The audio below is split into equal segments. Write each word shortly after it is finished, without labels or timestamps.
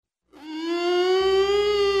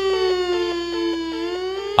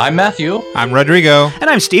I'm Matthew. I'm Rodrigo. And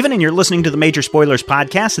I'm Steven, and you're listening to the Major Spoilers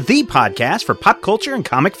Podcast, the podcast for pop culture and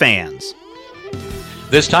comic fans.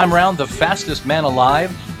 This time around, the fastest man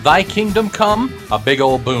alive, thy kingdom come, a big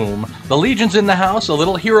old boom. The legion's in the house, a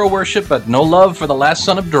little hero worship, but no love for the last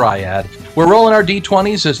son of Dryad. We're rolling our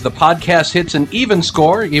D20s as the podcast hits an even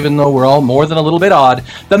score, even though we're all more than a little bit odd.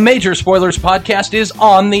 The Major Spoilers Podcast is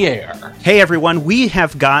on the air. Hey everyone, we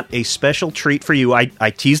have got a special treat for you. I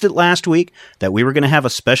teased it last week that we were going to have a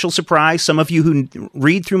special surprise. Some of you who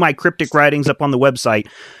read through my cryptic writings up on the website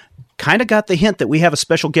kind of got the hint that we have a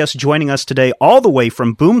special guest joining us today all the way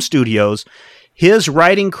from Boom Studios. His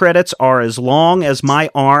writing credits are as long as my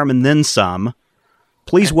arm and then some.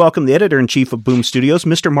 Please welcome the editor-in-chief of Boom Studios,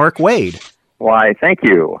 Mr. Mark Waid. Why, thank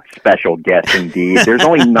you. Special guest indeed. There's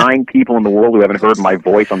only 9 people in the world who haven't heard my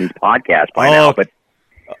voice on these podcasts by now, but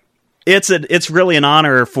It's really an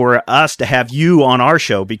honor for us to have you on our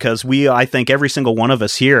show because I think every single one of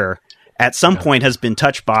us here at some point has been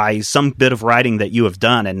touched by some bit of writing that you have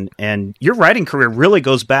done, and your writing career really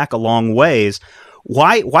goes back a long ways.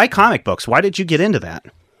 Why comic books? Why did you get into that?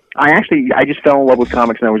 I just fell in love with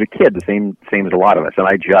comics when I was a kid, the same as a lot of us, and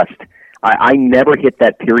I never hit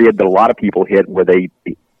that period that a lot of people hit where they,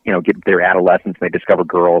 get their adolescence and they discover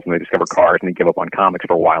girls and they discover cars and they give up on comics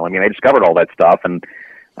for a while. I mean, I discovered all that stuff, and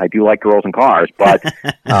I do like girls and cars, but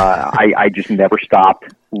I just never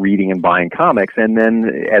stopped reading and buying comics. And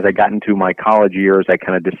then as I got into my college years, I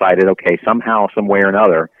kind of decided, okay, somehow, some way or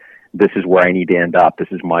another, this is where I need to end up. This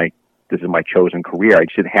is my chosen career. I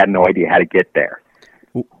just had no idea how to get there.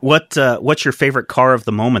 What's your favorite car of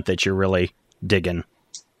the moment that you're really digging?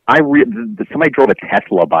 Somebody drove a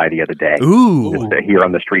Tesla by the other day. Ooh. Here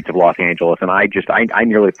on the streets of Los Angeles, and I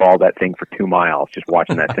nearly followed that thing for 2 miles just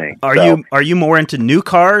watching that thing. Are you more into new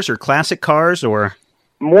cars or classic cars or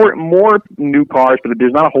more new cars? But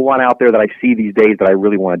there's not a whole lot out there that I see these days that I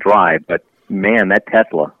really want to drive. But man, that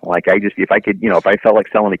Tesla, if I felt like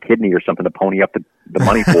selling a kidney or something to pony up the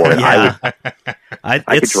money for it, yeah. I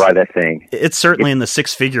could drive that thing. It's certainly in the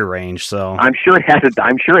 6-figure range, so I'm sure it has a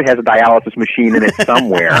dialysis machine in it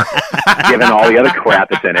somewhere, given all the other crap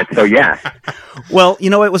that's in it. So yeah. Well,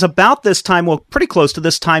 it was about this time, pretty close to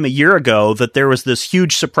this time a year ago, that there was this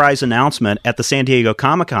huge surprise announcement at the San Diego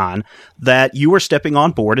Comic-Con that you were stepping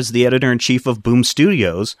on board as the editor-in-chief of Boom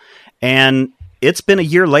Studios, and it's been a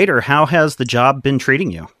year later. How has the job been treating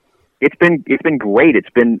you? It's been great. It's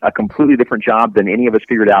been a completely different job than any of us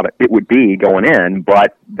figured out it would be going in,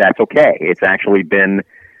 but that's okay. It's actually been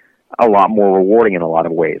a lot more rewarding in a lot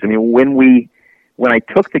of ways. I mean, when I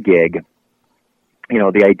took the gig,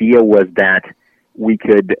 the idea was that we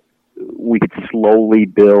could slowly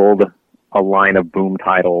build a line of Boom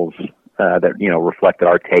titles that reflected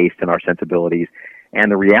our taste and our sensibilities.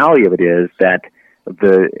 And the reality of it is that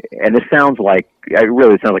it sounds like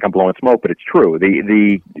I'm blowing smoke, but it's true.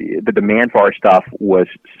 The demand for our stuff was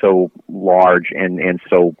so large and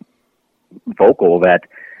so vocal that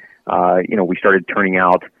we started turning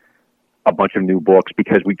out a bunch of new books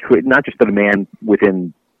because we could, not just the demand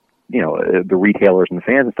within the retailers and the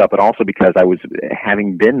fans and stuff, but also because I was,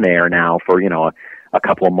 having been there now for a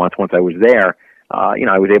couple of months once I was there,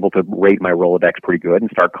 I was able to rate my Rolodex pretty good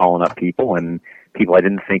and start calling up people and people I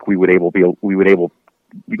didn't think we would be able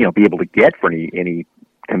to get for any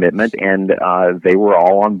commitment, and they were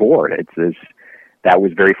all on board. That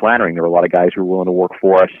was very flattering. There were a lot of guys who were willing to work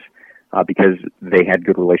for us because they had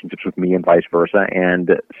good relationships with me and vice versa, and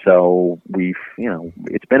so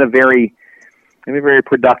it's been a very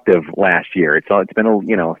productive last year. It's been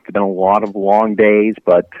a lot of long days,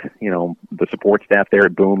 but the support staff there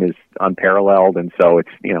at Boom is unparalleled, and so it's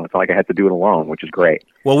not like I had to do it alone, which is great.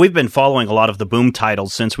 Well, we've been following a lot of the Boom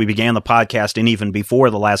titles since we began the podcast, and even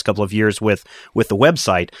before the last couple of years with the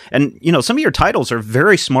website. And some of your titles are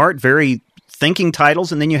very smart, very thinking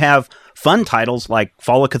titles, and then you have fun titles like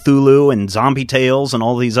Fall of Cthulhu and Zombie Tales and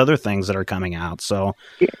all these other things that are coming out. So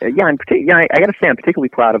I got to say I'm particularly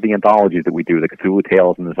proud of the anthologies that we do, the Cthulhu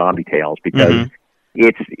Tales and the Zombie Tales, because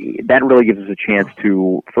that really gives us a chance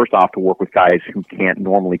to, first off, to work with guys who can't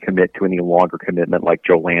normally commit to any longer commitment, like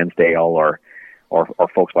Joe Lansdale or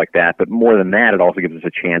folks like that. But more than that, it also gives us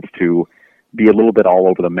a chance to be a little bit all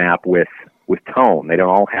over the map with tone. They don't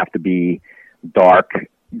all have to be dark,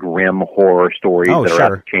 grim horror stories that are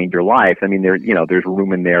out to change your life. I mean, there's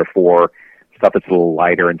room in there for stuff that's a little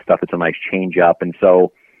lighter and stuff that's a nice change up. And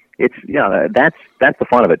so it's, that's the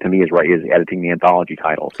fun of it to me is editing the anthology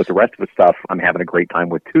titles. But the rest of the stuff I'm having a great time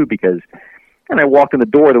with too, because when I walked in the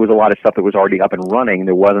door, there was a lot of stuff that was already up and running.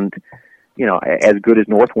 There wasn't, as good as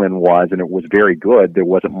Northwind was, and it was very good, there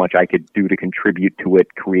wasn't much I could do to contribute to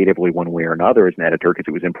it creatively one way or another as an editor because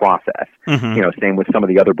it was in process. Same with some of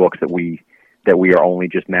the other books that we are only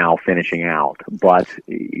just now finishing out. But,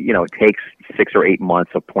 it takes 6 or 8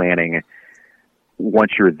 months of planning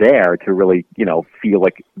once you're there to really, feel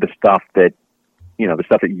like the stuff that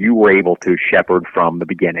you were able to shepherd from the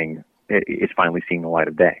beginning is finally seeing the light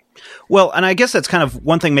of day. Well, and I guess that's kind of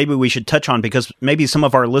one thing maybe we should touch on, because maybe some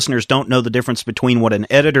of our listeners don't know the difference between what an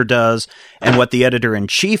editor does and what the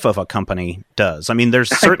editor-in-chief of a company does. I mean, there's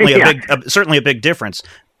certainly certainly a big difference.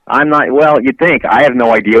 I'm not, well, you'd think. I have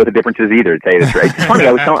no idea what the difference is either, to tell you the truth. It's funny,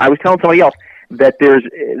 I was telling somebody else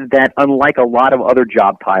that unlike a lot of other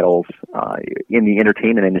job titles in the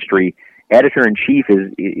entertainment industry, editor-in-chief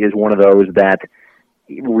is one of those that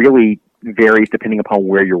really varies depending upon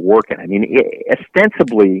where you're working. I mean,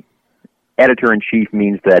 ostensibly, editor-in-chief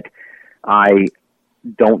means that I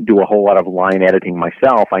don't do a whole lot of line editing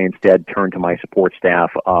myself. I instead turn to my support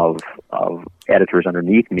staff of editors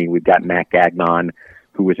underneath me. We've got Matt Gagnon,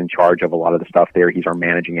 who is in charge of a lot of the stuff there. He's our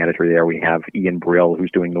managing editor there. We have Ian Brill,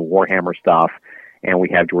 who's doing the Warhammer stuff, and we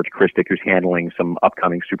have George Christic, who's handling some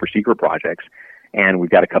upcoming super secret projects. And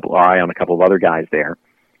we've got an eye on a couple of other guys there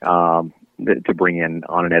to bring in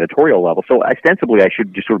on an editorial level. So ostensibly, I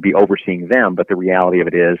should just sort of be overseeing them, but the reality of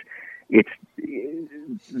it is,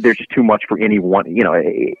 there's just too much for any one.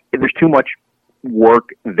 There's too much work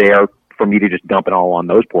there for me to just dump it all on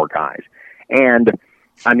those poor guys. And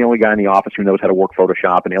I'm the only guy in the office who knows how to work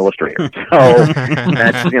Photoshop and Illustrator. So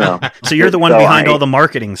that's, So you're the one behind all the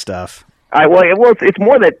marketing stuff. It's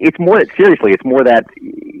more that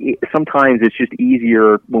sometimes it's just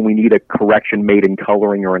easier when we need a correction made in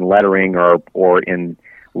coloring or in lettering or in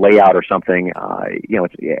layout or something.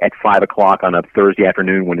 It's at 5:00 on a Thursday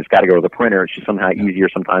afternoon when it's got to go to the printer. It's just somehow easier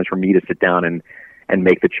sometimes for me to sit down and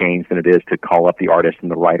make the change than it is to call up the artists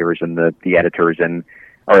and the writers and the editors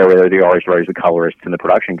or the artists, writers, the colorists, and the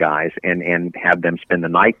production guys, and have them spend the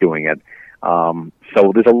night doing it.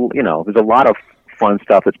 So there's a lot of fun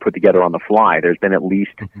stuff that's put together on the fly. There's been at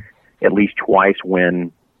least twice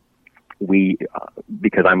when we,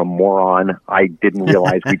 because I'm a moron, I didn't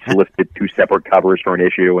realize we'd solicited 2 separate covers for an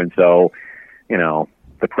issue, and so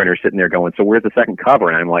the printer's sitting there going, "So where's the second cover?"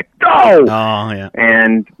 And I'm like, "No!" Oh, yeah.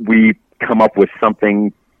 And we come up with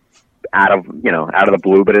something out of the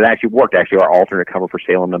blue, but it actually worked. Actually, our alternate cover for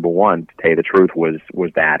Salem #1, to tell you the truth,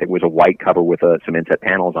 was that it was a white cover with some inset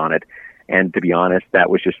panels on it. And to be honest,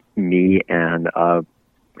 that was just me and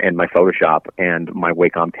my Photoshop and my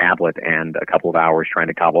Wacom tablet and a couple of hours trying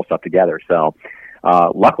to cobble stuff together. So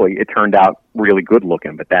luckily, it turned out really good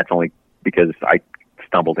looking, but that's only because I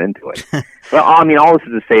stumbled into it. Well, I mean, all this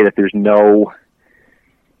is to say that there's no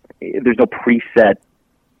preset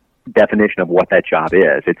definition of what that job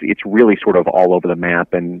is. It's really sort of all over the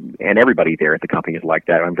map, and everybody there at the company is like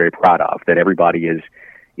that. I'm very proud of that. Everybody is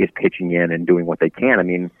pitching in and doing what they can. I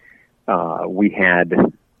mean, we had,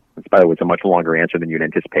 by the way, it's a much longer answer than you'd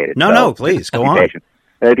anticipated. No, please go on.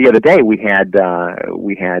 The other day we had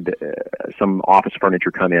some office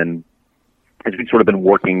furniture come in, as we've sort of been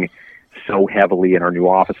working so heavily in our new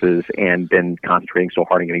offices and been concentrating so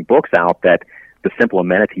hard on getting books out that the simple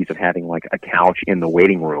amenities of having like a couch in the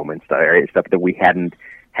waiting room and stuff that we hadn't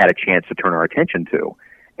had a chance to turn our attention to.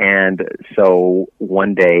 And so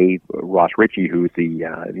one day, Ross Ritchie, who's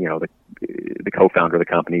the co-founder of the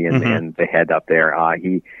company and the head up there,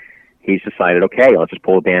 he's decided, okay, let's just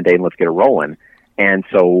pull a Band-Aid and let's get it rolling. And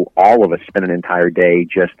so all of us spent an entire day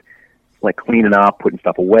just like cleaning up, putting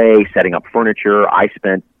stuff away, setting up furniture. I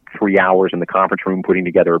spent 3 hours in the conference room putting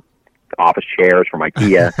together office chairs from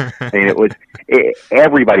IKEA. And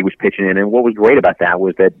everybody was pitching in. And what was great about that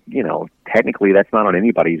was that, technically that's not on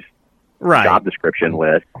anybody's job description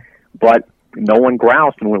list, but no one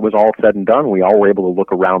groused. And when it was all said and done, we all were able to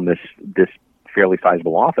look around this fairly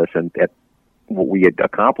sizable office and at what we had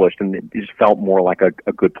accomplished, and it just felt more like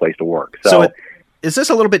a good place to work. So is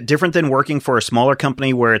this a little bit different than working for a smaller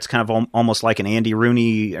company where it's kind of almost like an Andy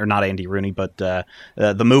Rooney, or not Andy Rooney, but the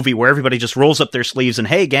movie where everybody just rolls up their sleeves and,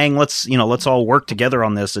 hey, gang, let's all work together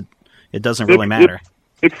on this. It doesn't really matter.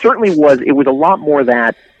 It certainly was. It was a lot more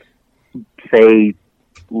that, say,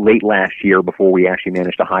 late last year before we actually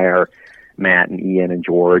managed to hire Matt and Ian and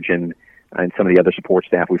George and some of the other support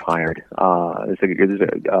staff we've hired. There's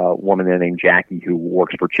a woman there named Jackie who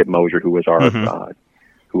works for Chip Mosier, who was our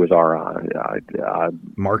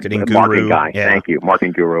marketing guy. Yeah. Thank you,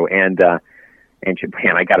 marketing guru. And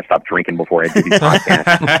man, I got to stop drinking before I do these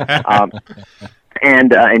podcasts.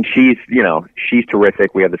 And she's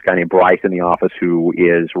terrific. We have this guy named Bryce in the office who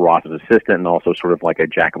is Ross's assistant and also sort of like a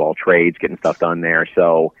jack of all trades, getting stuff done there.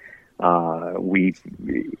 So Everybody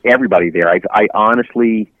there. I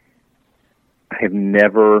honestly have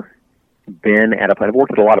never been at I've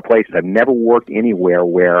worked at a lot of places. I've never worked anywhere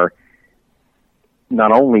where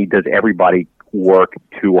not only does everybody work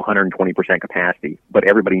to 120% capacity, but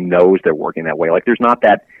everybody knows they're working that way. Like, there's not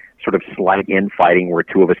that sort of slight infighting where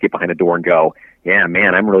two of us get behind the door and go, yeah,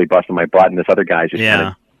 man, I'm really busting my butt, and this other guy's just kind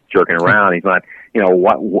of jerking around. He's not,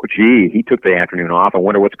 gee, he took the afternoon off. I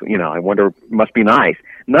wonder must be nice.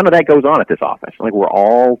 None of that goes on at this office. Like, we're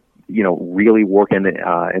all, really working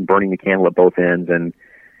and burning the candle at both ends, and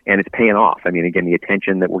it's paying off. I mean, again, the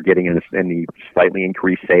attention that we're getting and the slightly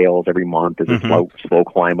increased sales every month is a slow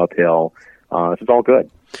climb uphill. This is all good.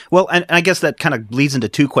 Well, and I guess that kind of leads into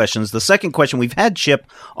two questions. The second question, we've had Chip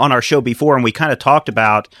on our show before, and we kind of talked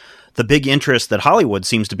about the big interest that Hollywood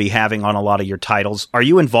seems to be having on a lot of your titles. Are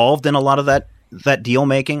you involved in a lot of that deal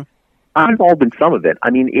making? I'm involved in some of it. I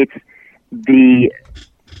mean, it's the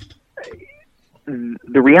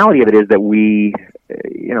reality of it is that we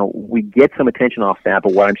get some attention off that,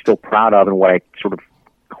 but what I'm still proud of and what I sort of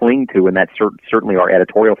cling to, and that's certainly our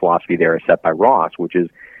editorial philosophy there is set by Ross, which is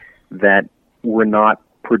that we're not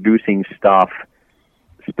producing stuff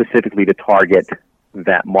specifically to target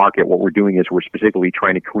that market. What we're doing is we're specifically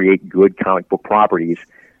trying to create good comic book properties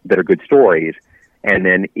that are good stories, and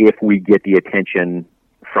then if we get the attention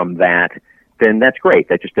from that, then that's great.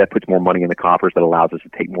 That puts more money in the coffers, that allows us to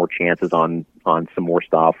take more chances on some more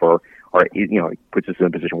stuff, or it puts us in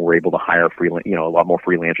a position where we're able to hire a lot more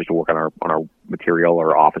freelancers to work on our material,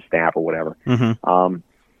 or office staff, or whatever.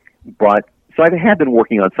 But so I have been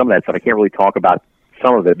working on some of that stuff. I can't really talk about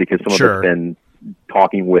some of it because some of it's been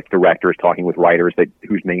talking with directors, talking with writers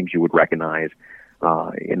whose names you would recognize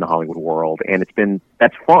in the Hollywood world, and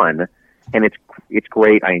that's fun, and it's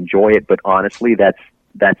great. I enjoy it, but honestly, that's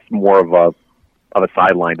more of a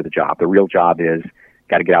sideline to the job. The real job is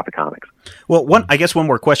got to get out the comics. Well, I guess one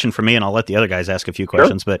more question for me, and I'll let the other guys ask a few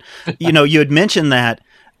questions. Sure. But you had mentioned that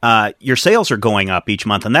your sales are going up each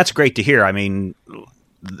month, and that's great to hear. I mean,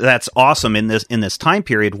 that's awesome in this time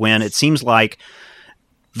period when it seems like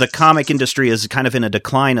the comic industry is kind of in a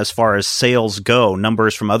decline as far as sales go.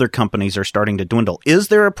 Numbers from other companies are starting to dwindle. Is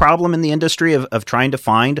there a problem in the industry of trying to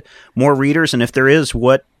find more readers? And if there is,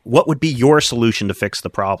 what would be your solution to fix the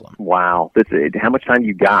problem? Wow. How much time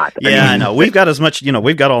you got? I know. We've got as much,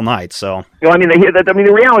 we've got all night, so.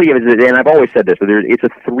 The reality of it is, and I've always said this, it's a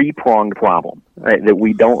three-pronged problem, right? That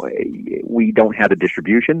we don't have the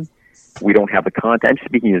distribution, we don't have the content. I'm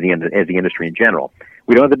speaking as the industry in general.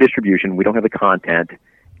 We don't have the distribution, we don't have the content,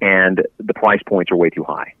 and the price points are way too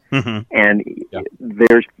high. And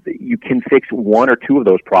you can fix one or two of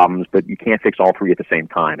those problems, but you can't fix all three at the same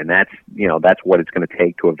time. And that's what it's going to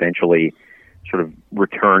take to eventually sort of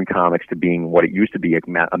return comics to being what it used to be,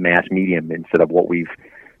 a mass medium, instead of what we've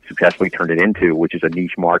successfully turned it into, which is a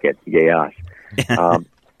niche market. Yay us.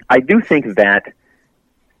 I do think that,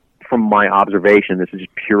 from my observation, this is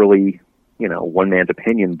just purely, one man's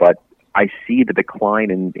opinion, but I see the decline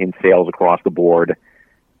in sales across the board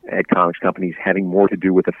at comics companies having more to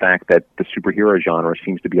do with the fact that the superhero genre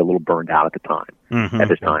seems to be a little burned out at the time, at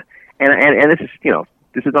this time. And this is not,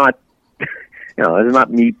 this is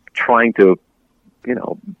not me trying to,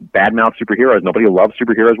 badmouth superheroes. Nobody loves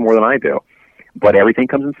superheroes more than I do. But everything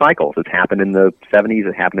comes in cycles. It's happened in the 70s.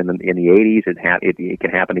 It happened in the 80s. It can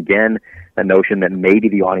happen again. The notion that maybe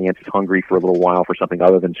the audience is hungry for a little while for something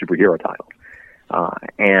other than superhero titles.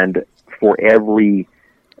 And for every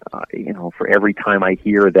time I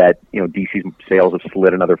hear that, DC's sales have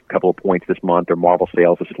slid another couple of points this month, or Marvel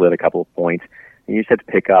sales have slid a couple of points, and you just have to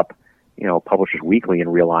pick up, Publishers Weekly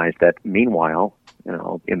and realize that meanwhile,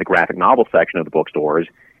 in the graphic novel section of the bookstores,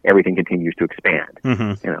 everything continues to expand.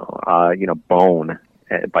 Bone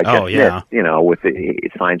by Jeff Smith, with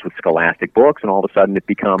it signs with Scholastic Books, and all of a sudden it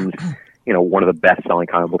becomes, one of the best-selling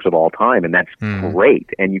comic books of all time, and that's great.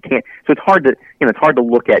 And you can't. So it's hard to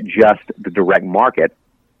look at just the direct market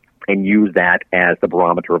and use that as the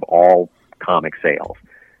barometer of all comic sales.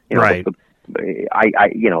 Right.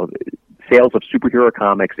 Sales of superhero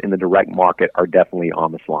comics in the direct market are definitely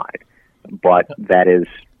on the slide, but that is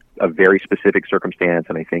a very specific circumstance,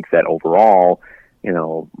 and I think that overall,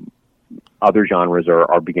 other genres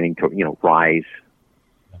are beginning to rise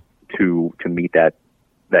to meet that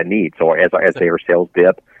need. So as their sales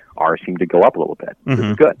dip, ours seem to go up a little bit. This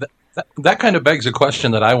is good. That kind of begs a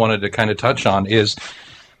question that I wanted to kind of touch on is,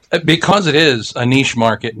 because it is a niche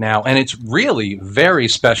market now, and it's really very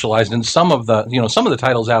specialized, and some of the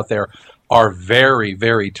titles out there are very,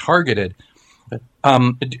 very targeted.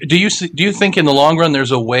 Do you think in the long run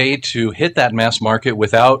there's a way to hit that mass market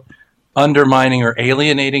without undermining or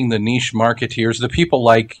alienating the niche marketeers, the people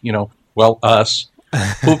like, us,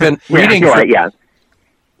 who've been reading. Right, yeah.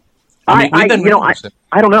 I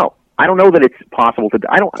don't know. I don't know that it's possible to.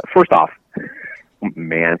 First off,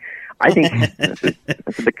 man, I think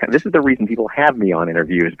this is the reason people have me on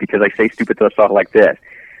interviews, because I say stupid stuff like this.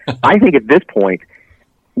 I think at this point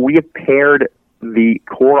we have pared the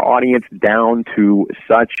core audience down to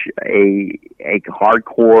such a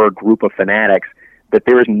hardcore group of fanatics that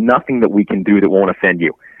there is nothing that we can do that won't offend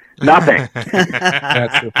you. Nothing.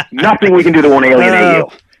 Nothing we can do that won't alienate you.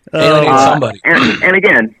 Alienate somebody. And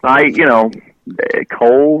again,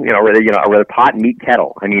 coal, or pot and meat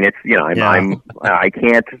kettle. I mean, it's, I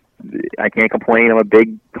can't complain. I'm a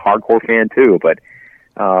big hardcore fan too, but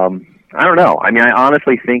I don't know. I mean, I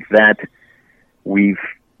honestly think that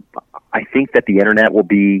I think that the internet will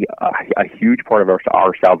be a huge part of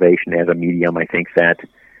our salvation as a medium. I think that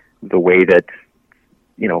the way that,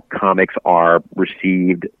 comics are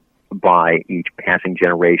received by each passing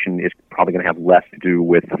generation is probably going to have less to do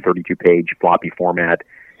with the 32-page floppy format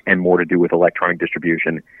and more to do with electronic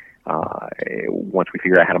distribution. Once we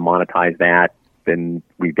figure out how to monetize that, then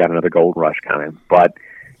we've got another gold rush coming. But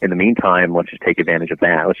in the meantime, let's just take advantage of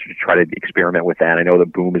that. Let's just try to experiment with that. I know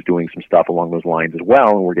that Boom is doing some stuff along those lines as well,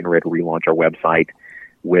 and we're getting ready to relaunch our website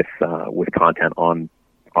with content on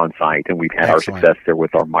site. And we've had our success there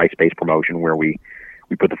with our MySpace promotion, where we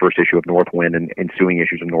put the first issue of Northwind and ensuing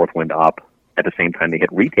issues of Northwind up at the same time they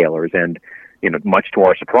hit retailers. And much to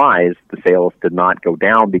our surprise, the sales did not go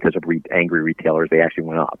down because of angry retailers. They actually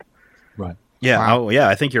went up. Right. Yeah. Wow. Oh, yeah.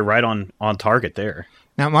 I think you're right on target there.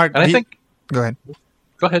 Now, Mark, and go ahead.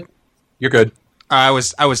 Go ahead. You're good. I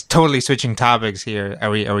was totally switching topics here.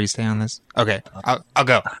 Are we staying on this? Okay. I'll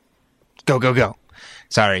go. Go.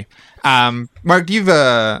 Sorry. Mark, you've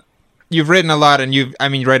written a lot, and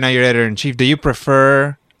right now you're editor-in-chief. Do you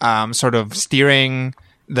prefer sort of steering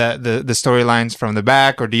the storylines from the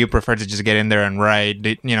back, or do you prefer to just get in there and write?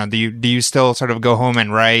 Do you still sort of go home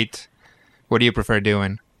and write? What do you prefer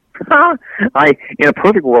doing? In a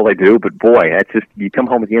perfect world, I do, but boy, that's just, you come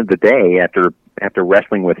home at the end of the day after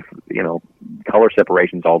wrestling with color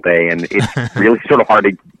separations all day, and it's really sort of hard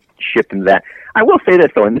to shift into that. I will say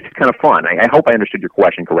this though, and this is kind of fun. I hope I understood your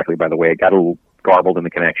question correctly. By the way, it got a little garbled in the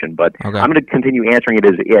connection, but okay. I'm going to continue answering it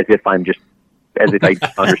as if I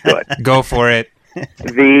understood. Go for it.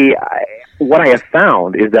 What I have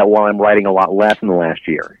found is that while I'm writing a lot less in the last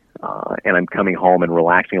year, and I'm coming home and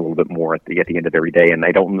relaxing a little bit more at the end of every day, and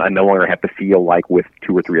I no longer have to feel like with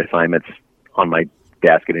 2 or 3 assignments on my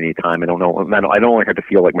desk at any time. I don't longer have to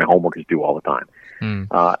feel like my homework is due all the time.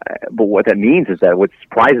 But what that means is that what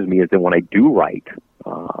surprises me is that when I do write,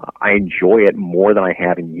 I enjoy it more than I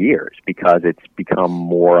have in years, because it's become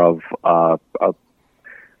more of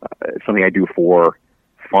something I do for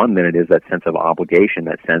fun than it is that sense of obligation,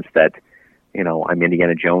 that sense that, I'm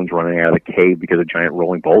Indiana Jones running out of the cave because of giant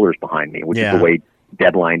rolling boulders behind me, which is the way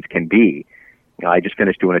deadlines can be. I just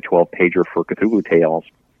finished doing a 12-pager for Cthulhu Tales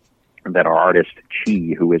that our artist,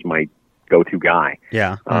 Chi, who is my go-to guy,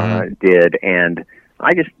 did. And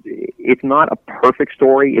it's not a perfect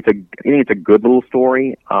story. I think it's a good little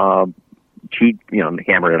story. Chi,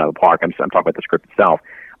 hammered it out of the park. I'm talking about the script itself.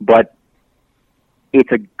 But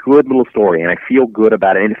it's a good little story, and I feel good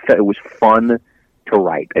about it. And it was fun to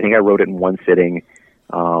write. I think I wrote it in one sitting,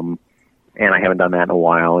 and I haven't done that in a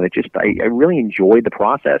while. And I really enjoyed the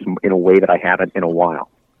process in a way that I haven't in a while.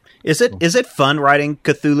 Is it fun writing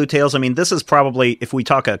Cthulhu Tales? I mean, this is probably, if we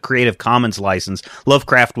talk a Creative Commons license,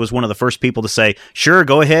 Lovecraft was one of the first people to say, sure,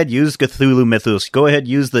 go ahead, use Cthulhu Mythos, go ahead,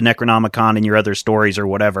 use the Necronomicon in your other stories or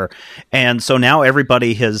whatever. And so now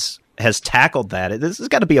everybody has tackled that. This has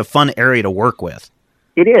got to be a fun area to work with.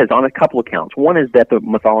 It is, on a couple of counts. One is that the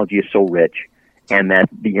mythology is so rich and that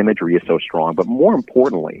the imagery is so strong. But more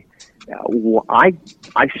importantly, I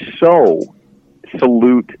so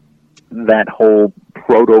salute that whole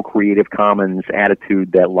proto-Creative Commons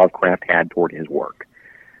attitude that Lovecraft had toward his work.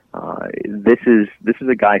 This is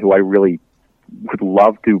a guy who I really would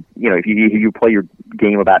love to, if you play your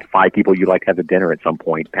game about 5 people you'd like to have a dinner at some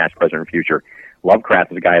point, past, present, or future,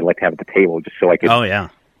 Lovecraft is a guy I'd like to have at the table, just so I could,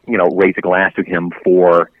 raise a glass to him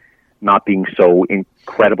for not being so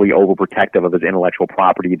incredibly overprotective of his intellectual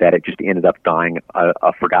property that it just ended up dying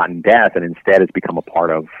a forgotten death, and instead has become a part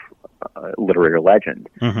of literary legend,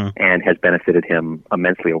 and has benefited him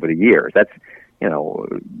immensely over the years. That's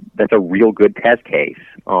a real good test case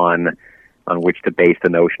on which to base the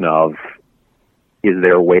notion of, is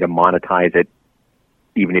there a way to monetize it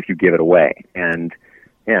even if you give it away? And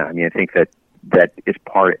I think that is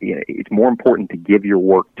part. It's more important to give your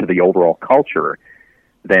work to the overall culture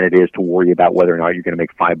than it is to worry about whether or not you're going to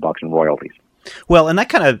make $5 in royalties. Well, and that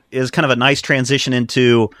kind of is kind of a nice transition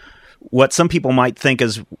into what some people might think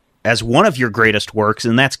as one of your greatest works,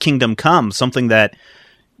 and that's Kingdom Come, something that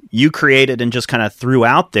you created and just kind of threw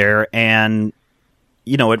out there, and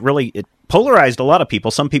it polarized a lot of people.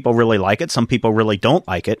 Some people really like it, some people really don't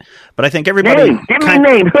like it. But I think everybody give me a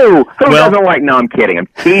name. Who doesn't like? No, I'm kidding. I'm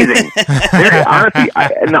teasing.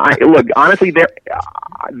 Honestly,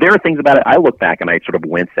 there are things about it I look back and I sort of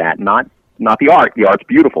wince at. Not the art. The art's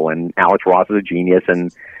beautiful, and Alex Ross is a genius.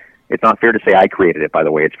 And it's not fair to say I created it. By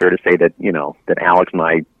the way, it's fair to say that that Alex and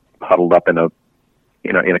I huddled up in a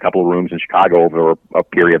couple of rooms in Chicago over a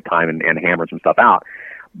period of time and hammered some stuff out.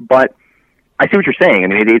 But I see what you're saying. I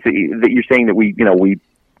mean, that you're saying that we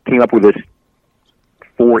came up with this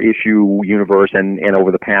 4-issue universe, and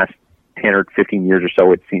over the past 10 or 15 years or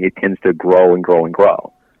so, it tends to grow and grow and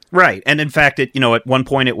grow. Right, and in fact, at one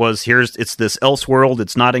point it was it's this Elseworld,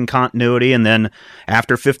 it's not in continuity, and then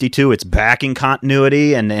after 52, it's back in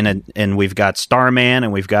continuity, and we've got Starman,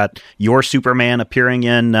 and we've got your Superman appearing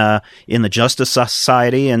in the Justice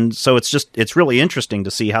Society, and so it's really interesting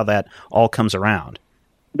to see how that all comes around.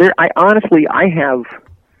 I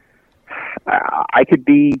could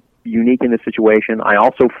be unique in this situation. I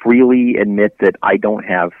also freely admit that I don't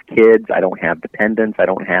have kids, I don't have dependents, I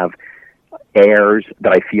don't have heirs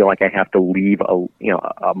that I feel like I have to leave a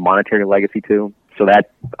monetary legacy to. So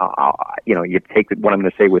that you take what I'm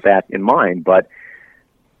going to say with that in mind. But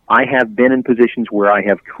I have been in positions where I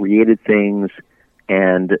have created things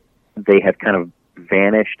and they have kind of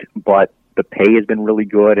vanished, but the pay has been really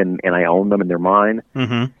good, and I own them and they're mine.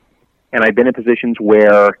 Mm-hmm. And I've been in positions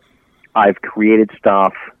where I've created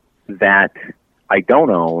stuff that I don't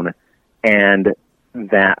own and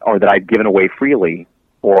that I've given away freely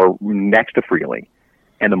or next to freely.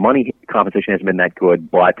 And the money compensation hasn't been that good,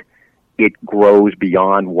 but it grows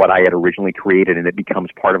beyond what I had originally created, and it becomes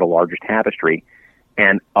part of a larger tapestry.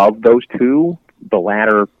 And of those two, the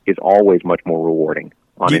latter is always much more rewarding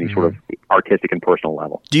on any sort of artistic and personal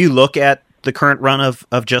level. Do you look at the current run of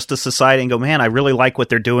Justice Society and go, man, I really like what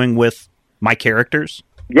they're doing with my characters?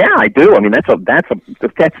 Yeah, I do. I mean, that's a blast.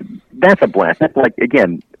 That's like,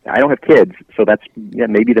 again, I don't have kids, so that's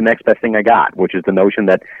maybe the next best thing I got, which is the notion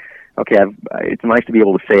that, okay, it's nice to be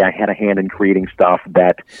able to say I had a hand in creating stuff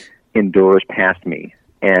that endures past me,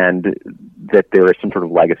 and that there is some sort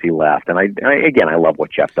of legacy left. And I love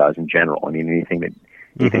what Jeff does in general. I mean, anything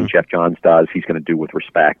Jeff Johns does, he's going to do with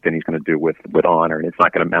respect, and he's going to do with honor, and it's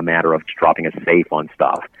not going to be a matter of dropping a safe on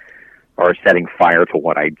stuff or setting fire to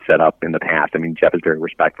what I'd set up in the past. I mean, Jeff is very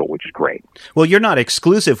respectful, which is great. Well, you're not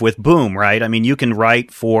exclusive with Boom, right? I mean, you can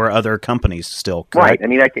write for other companies still, correct? Right. I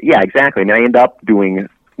mean, yeah, exactly. I mean, I end up doing,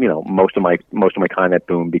 most of my time at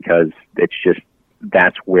Boom because it's just,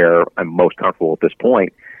 that's where I'm most comfortable at this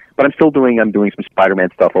point. But I'm doing some Spider-Man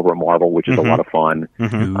stuff over at Marvel, which is a lot of fun.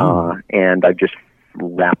 Mm-hmm. And I've just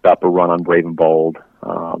wrapped up a run on Brave and Bold.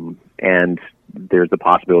 And there's the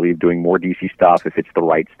possibility of doing more DC stuff if it's the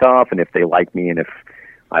right stuff, and if they like me, and if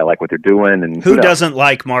I like what they're doing. And who doesn't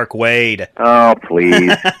like Mark Waid? Oh,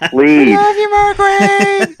 please, please! I love you, Mark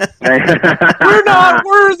Waid. We're not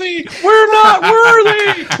worthy. We're not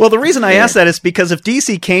worthy. Well, the reason I asked that is because if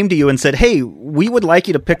DC came to you and said, "Hey, we would like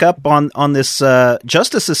you to pick up on this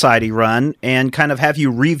Justice Society run and kind of have you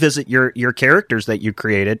revisit your characters that you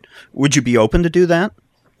created," would you be open to do that?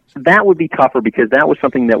 That would be tougher because that was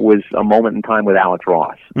something that was a moment in time with Alex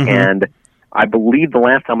Ross. Mm-hmm. And I believe the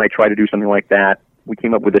last time I tried to do something like that, we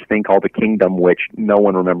came up with this thing called the Kingdom, which no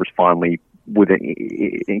one remembers fondly,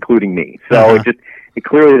 including me. So it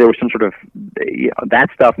clearly there was some sort of that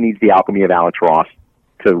stuff needs the alchemy of Alex Ross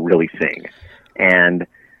to really sing. And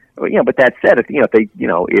but that said,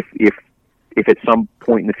 if at some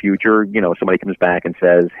point in the future, somebody comes back and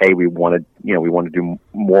says, "Hey, we want to do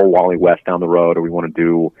more Wally West down the road, or we want to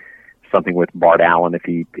do something with Bart Allen if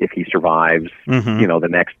he survives, the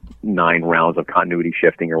next 9 rounds of continuity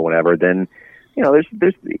shifting or whatever," then there's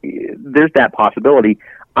that possibility.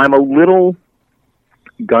 I'm a little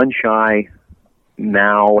gun shy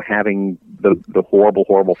now, having the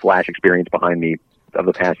horrible Flash experience behind me of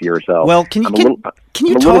the past year or so. Well, can you talk a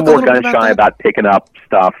little more gun shy about picking up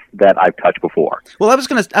stuff that I've touched before. Well, I was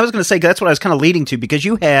gonna say that's what I was kind of leading to, because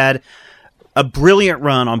you had a brilliant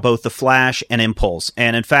run on both the Flash and Impulse,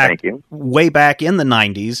 and in fact, way back in the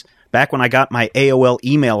 90s, back when I got my AOL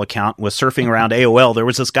email account, was surfing around AOL, there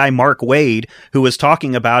was this guy, Mark Waid, who was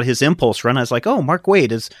talking about his Impulse run. I was like, "Oh, Mark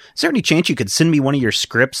Waid, is there any chance you could send me one of your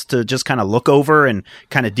scripts to just kind of look over and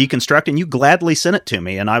kind of deconstruct?" And you gladly sent it to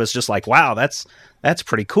me, and I was just like, "Wow, that's That's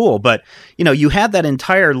pretty cool. But, you had that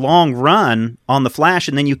entire long run on The Flash,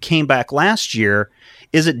 and then you came back last year.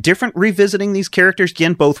 Is it different revisiting these characters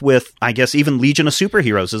again, both with, I guess, even Legion of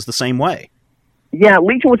Superheroes is the same way? Yeah,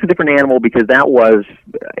 Legion was a different animal because that was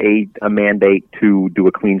a mandate to do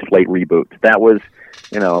a clean slate reboot. That was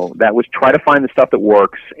try to find the stuff that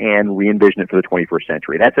works and re-envision it for the 21st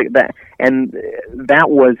century. And that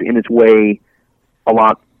was in its way a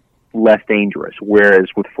lot less dangerous. Whereas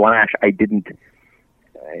with Flash, I didn't,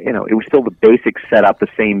 it was still the basic setup, the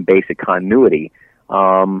same basic continuity.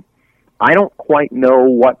 I don't quite know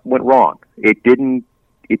what went wrong. It didn't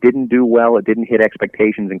do well. It didn't hit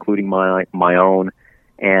expectations, including my own.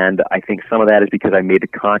 And I think some of that is because I made the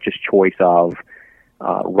conscious choice of,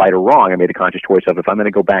 right or wrong, I made a conscious choice of, if I'm going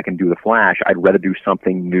to go back and do The Flash, I'd rather do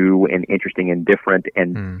something new and interesting and different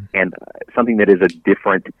and something that is a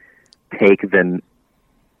different take than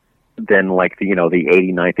like the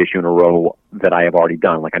 89th issue in a row that I have already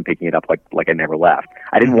done. Like I'm picking it up like I never left.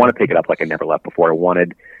 I didn't want to pick it up like I never left before. I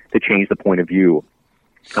wanted to change the point of view.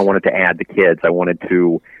 I wanted to add the kids. I wanted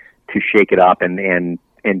to shake it up and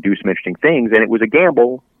do some interesting things. And it was a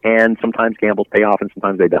gamble, and sometimes gambles pay off and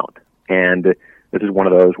sometimes they don't. And this is one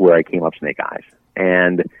of those where I came up snake eyes.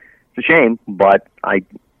 And it's a shame, but I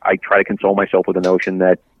try to console myself with the notion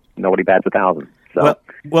that nobody bats 1,000. So.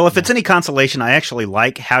 Well, if it's any consolation, I actually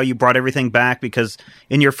like how you brought everything back, because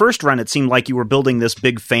in your first run, it seemed like you were building this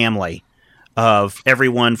big family of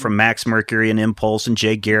everyone from Max Mercury and Impulse and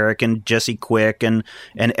Jay Garrick and Jesse Quick and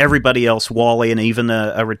everybody else, Wally, and even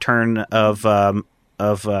a return of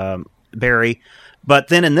Barry. But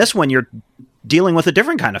then in this one, you're dealing with a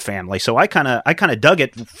different kind of family. So I kind of dug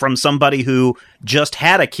it from somebody who just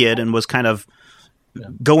had a kid and was kind of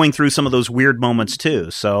going through some of those weird moments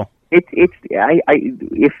too. So if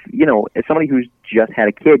as somebody who's just had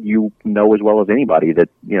a kid, as well as anybody that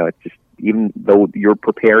it's just, even though you're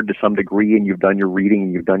prepared to some degree and you've done your reading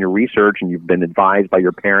and you've done your research and you've been advised by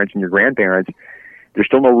your parents and your grandparents, there's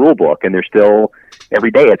still no rule book, and there's still,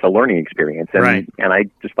 every day it's a learning experience. And, right. And I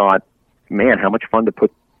just thought, man, how much fun to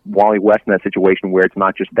put Wally West in that situation where it's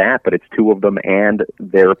not just that, but it's two of them and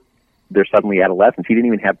they're suddenly adolescents. He didn't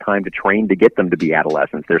even have time to train to get them to be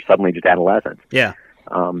adolescents. They're suddenly just adolescents. Yeah.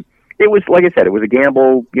 It was, like I said, it was a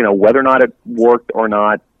gamble, whether or not it worked or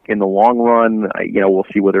not. In the long run, we'll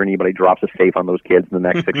see whether anybody drops a safe on those kids in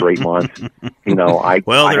the next 6 or 8 months. They're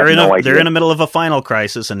in the middle of a final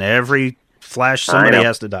crisis, and every Flash somebody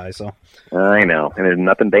has to die. So I know, and there's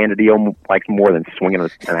nothing Bandidio likes more than swinging an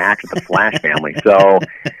axe at the Flash family. So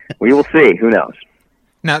we will see. Who knows?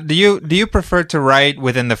 Now, do you prefer to write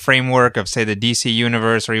within the framework of, say, the DC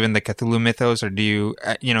universe or even the Cthulhu mythos, or do you,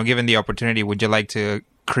 given the opportunity, would you like to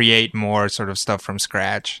create more sort of stuff from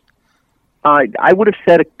scratch? I would have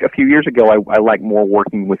said a few years ago I like more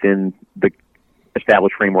working within the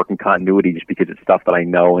established framework and continuity, just because it's stuff that I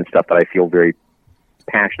know and stuff that I feel very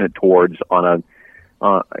passionate towards on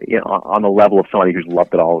the level of somebody who's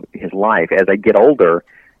loved it all his life. As I get older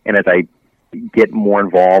and as I get more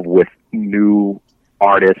involved with new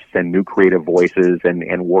artists and new creative voices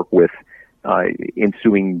and work with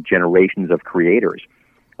ensuing generations of creators,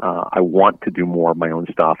 I want to do more of my own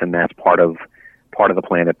stuff, and that's part of the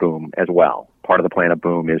Planet Boom as well. Part of the Planet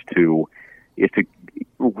Boom is to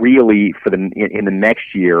really, in the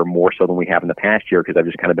next year, more so than we have in the past year, because I've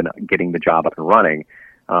just kind of been getting the job up and running,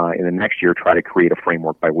 in the next year try to create a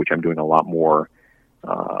framework by which I'm doing a lot more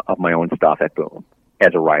of my own stuff at Boom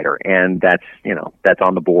as a writer. And that's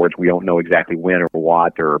on the boards. We don't know exactly when or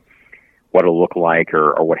what it'll look like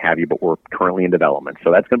or what have you, but we're currently in development.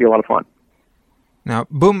 So that's going to be a lot of fun. Now,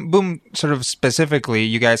 Boom, sort of specifically,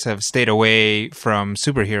 you guys have stayed away from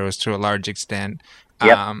superheroes to a large extent.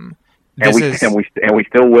 Yep. And we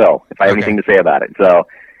still will, if I have anything to say about it. So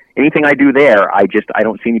anything I do there, I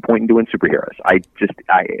don't see any point in doing superheroes.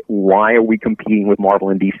 Why are we competing with Marvel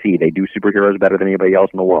and DC? They do superheroes better than anybody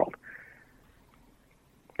else in the world.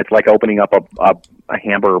 It's like opening up a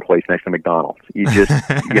hamburger place next to McDonald's. You just,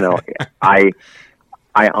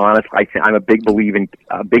 I'm a big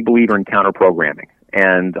believer in counter programming,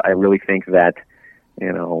 and I really think that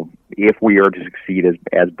if we are to succeed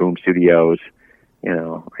as Boom Studios,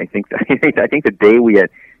 I think the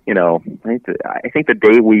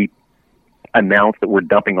day we announce that we're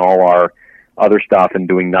dumping all our other stuff and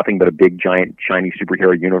doing nothing but a big giant shiny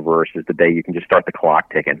superhero universe is the day you can just start the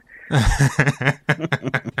clock ticking.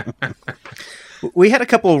 We had a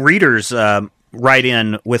couple of readers write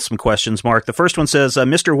in with some questions, Mark. The first one says,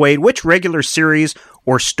 Mr. Waid, which regular series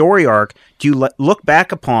or story arc do you look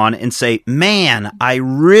back upon and say, man, I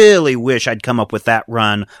really wish I'd come up with that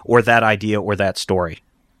run or that idea or that story?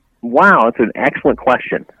 Wow, that's an excellent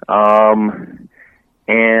question.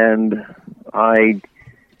 and I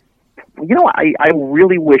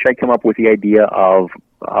really wish I'd come up with the idea of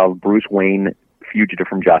Bruce Wayne Fugitive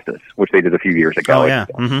from Justice, which they did a few years ago. Oh, yeah.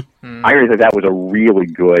 Mm-hmm. I really think that was a really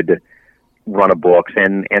good run of books,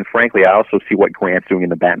 and frankly, I also see what Grant's doing in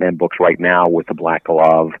the Batman books right now with the Black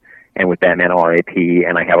Glove and with Batman R.A.P.,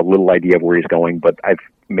 and I have a little idea of where he's going, but I've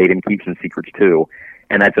made him keep some secrets too,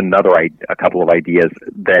 and that's a couple of ideas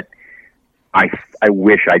that I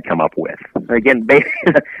wish I'd come up with. Again,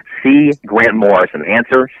 see Grant Morrison.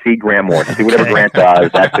 Answer, see Grant Morrison. See whatever Grant does,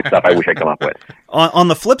 that's the stuff I wish I'd come up with. On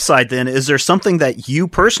the flip side, then, is there something that you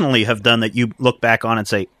personally have done that you look back on and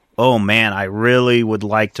say, oh, man, I really would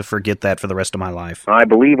like to forget that for the rest of my life? I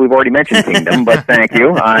believe we've already mentioned Kingdom, but thank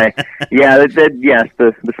you. Yes,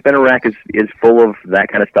 the spinner rack is full of that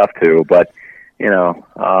kind of stuff, too. But,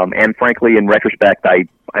 and frankly, in retrospect, I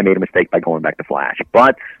made a mistake by going back to Flash.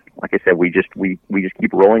 But, like I said, we just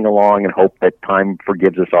keep rolling along and hope that time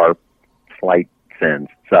forgives us our slight sins.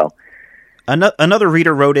 So. Another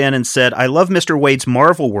reader wrote in and said, I love Mr. Waid's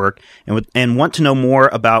Marvel work and want to know more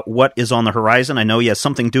about what is on the horizon. I know he has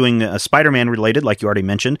something doing Spider-Man related, like you already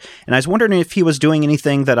mentioned, and I was wondering if he was doing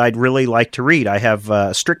anything that I'd really like to read. I have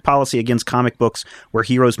a strict policy against comic books where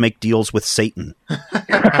heroes make deals with Satan. All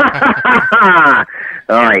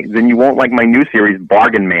right, then you won't like my new series,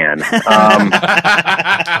 Bargain Man.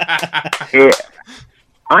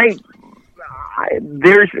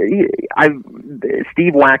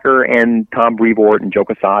 Steve Wacker and Tom Brevoort and Joe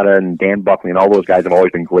Quesada and Dan Buckley and all those guys have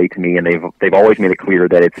always been great to me, and they've always made it clear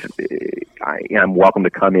that I'm welcome to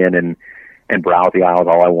come in and browse the aisles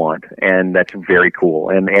all I want, and that's very cool.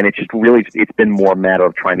 And it's just really, it's been more a matter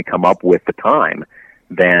of trying to come up with the time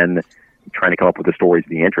than trying to come up with the stories of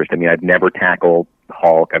the interest. I mean, I've never tackled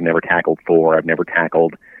Hulk, I've never tackled Thor, I've never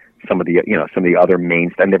tackled some of the other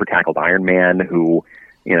main. I've never tackled Iron Man, who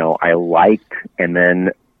I liked, and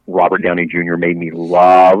then Robert Downey Jr. made me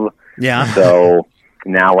love. Yeah. So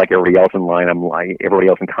now, like everybody else in line, everybody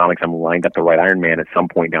else in comics, I'm lined up to write Iron Man at some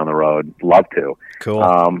point down the road. Love to. Cool.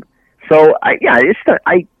 So I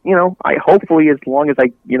hopefully, as long as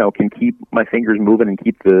I can keep my fingers moving and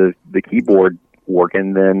keep the keyboard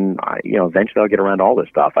working, then eventually I'll get around to all this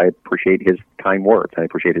stuff. I appreciate his kind words. I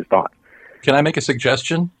appreciate his thoughts. Can I make a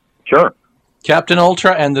suggestion? Sure. Captain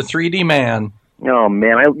Ultra and the 3D Man. Oh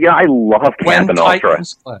man, I love Captain Ultra.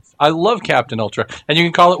 I love Captain Ultra, and you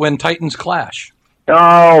can call it When Titans Clash.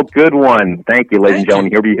 Oh, good one. Thank you, ladies and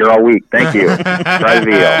gentlemen. He'll be here all week. Thank you.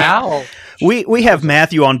 Now, we have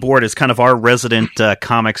Matthew on board as kind of our resident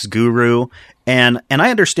comics guru, and I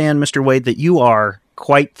understand, Mr. Waid, that you are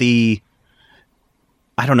quite the,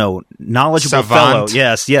 I don't know, knowledgeable fellow.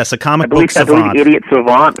 Yes, a comic book savant. I believe idiot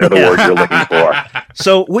savant are the words you're looking for.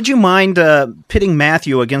 So, would you mind pitting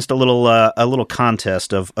Matthew against a little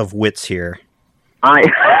contest of wits here?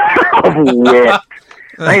 Of wit.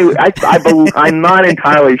 I'm not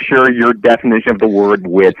entirely sure your definition of the word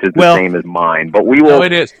wits is the same as mine, but we will. No,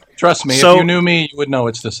 it is. Trust me, if you knew me, you would know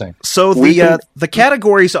it's the same. So the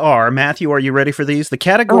categories are, Matthew, are you ready for these? The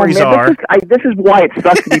categories are... This is why it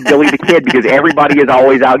sucks to be Billy the Kid, because everybody is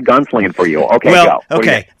always out gunslinging for you. Okay, go.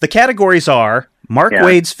 Okay, the categories are Mark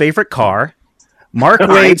Waid's favorite car, Mark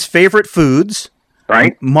Waid's favorite foods,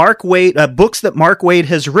 right? Mark Waid, books that Mark Waid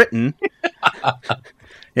has written...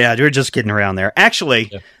 Yeah, we're just kidding around there. Actually,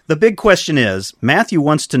 The big question is, Matthew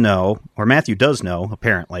wants to know, or Matthew does know,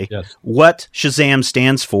 apparently, what Shazam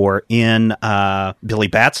stands for in Billy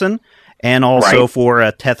Batson and also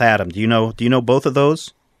for Teth Adam. Do you know both of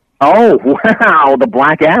those? Oh, wow. The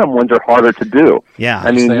Black Adam ones are harder to do. Yeah.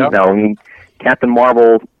 I mean, Captain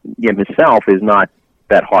Marvel himself is not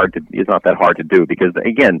that hard to do because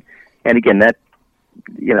again that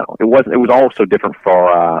it was also different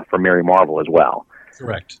for Mary Marvel as well.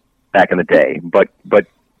 Correct. Back in the day, but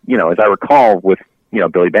as I recall with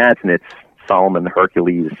Billy Batson, it's Solomon,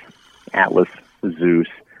 Hercules, Atlas, Zeus,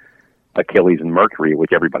 Achilles, and Mercury,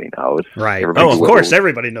 which everybody knows. Right. Of course,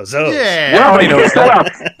 everybody knows those. Yeah, well, everybody knows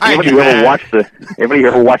that. Everybody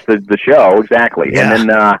ever watched the show? Exactly. Yeah. And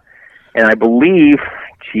then and I believe,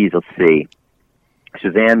 let's see,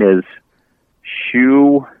 Shazam is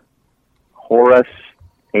Shu, Horus,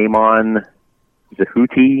 Amon,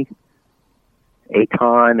 Zehuti,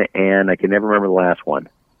 Aton, and I can never remember the last one.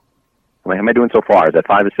 How am I doing so far? Is that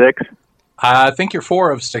 5 or 6? I think you're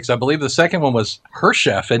 4 of 6. I believe the second one was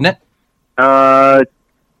Hershef, isn't it?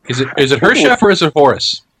 Is it Hershef or is it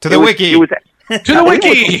Horus? To the wiki. To the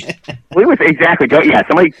wiki. It was exactly.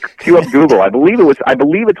 Somebody cue up Google. I believe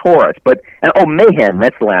it's Horus, but Mayhem.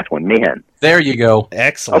 That's the last one. Mayhem. There you go.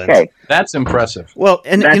 Excellent. Okay. That's impressive. Well,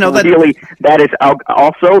 and That's that is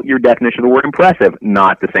also your definition of the word impressive,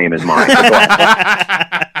 not the same as mine.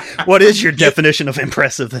 what is your definition of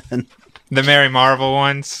impressive then? The Mary Marvel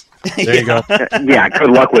ones. There you go. Yeah, good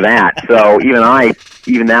luck with that. So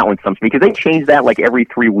even that one stumps me because they change that like every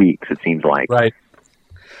 3 weeks. It seems like. Right.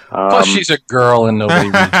 Plus, she's a girl and nobody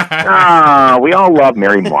reads. We all love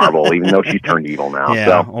Mary Marvel, even though she's turned evil now.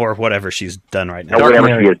 Yeah, so. or whatever she's done right now.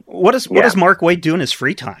 Whatever she is. What does Mark Waid do in his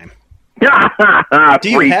free time? Do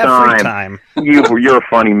you free have time. free time? You're a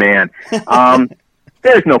funny man.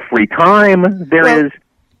 There's no free time. There is.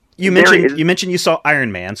 You mentioned you saw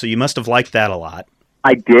Iron Man, so you must have liked that a lot.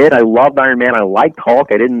 I did. I loved Iron Man. I liked Hulk.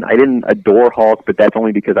 I didn't adore Hulk, but that's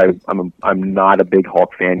only because I'm not a big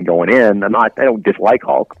Hulk fan going in. I don't dislike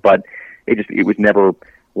Hulk, but it was never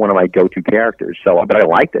one of my go-to characters. So, but I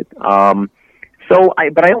liked it. But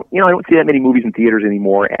I don't see that many movies in theaters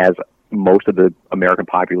anymore, as most of the American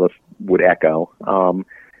populace would echo.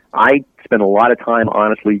 I spend a lot of time,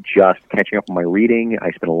 honestly, just catching up on my reading. I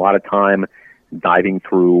spend a lot of time diving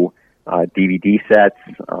through DVD sets.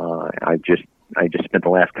 I just spent the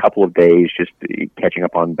last couple of days just catching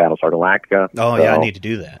up on Battlestar Galactica. Oh, yeah, I need to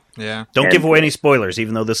do that. Yeah. Don't give away any spoilers,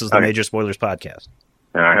 even though this is the Major Spoilers podcast.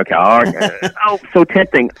 Okay. Oh, so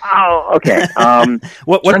tempting. Oh, okay.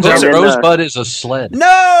 What turns out Rosebud is a sled. No!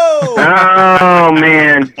 Oh,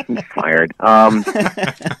 man. He's fired.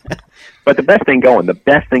 But the best thing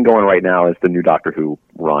going right now is the new Doctor Who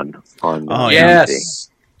run on yes. BBC.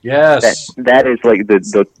 Yes. That is like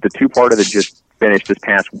the two-parter that just finished this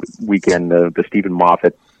past weekend, the Stephen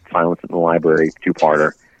Moffat Silence in the Library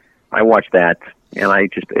two-parter. I watched that, and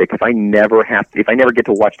if I never get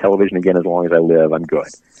to watch television again as long as I live, I'm good.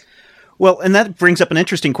 Well, and that brings up an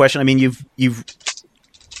interesting question. I mean, you've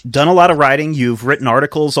done a lot of writing. You've written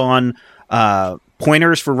articles on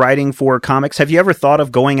pointers for writing for comics. Have you ever thought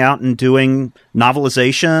of going out and doing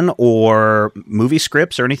novelization or movie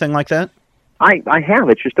scripts or anything like that? I have.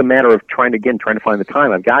 It's just a matter of trying to find the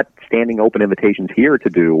time. I've got standing open invitations here to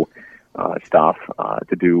do stuff,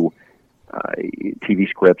 to do TV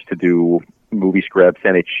scripts, to do movie scripts,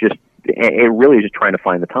 and it really is just trying to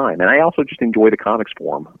find the time. And I also just enjoy the comics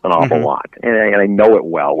form an awful lot, and I know it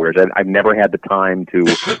well, whereas I've never had the time to...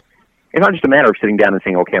 It's not just a matter of sitting down and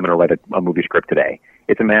saying, okay, I'm going to write a movie script today.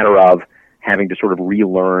 It's a matter of having to sort of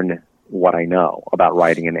relearn what I know about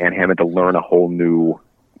writing and having to learn a whole new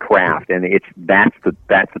craft, and that's the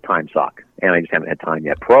time suck, and I just haven't had time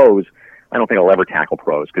yet. Prose, I don't think I'll ever tackle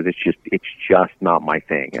prose because it's just not my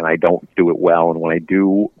thing, and I don't do it well. And when I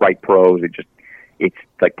do write prose, it's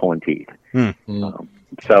like pulling teeth.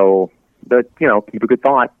 So, keep a good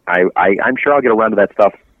thought. I'm sure I'll get around to that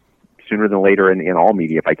stuff sooner than later in all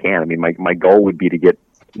media if I can. I mean, my goal would be to get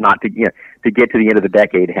to the end of the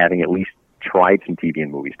decade having at least tried some TV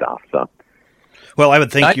and movie stuff. So, well, I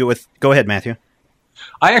would thank you with. Go ahead, Matthew.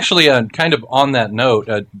 I actually, kind of on that note,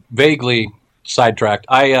 vaguely sidetracked.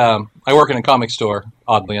 I work in a comic store,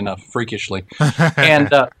 oddly enough, freakishly. And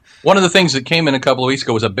one of the things that came in a couple of weeks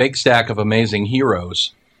ago was a big stack of Amazing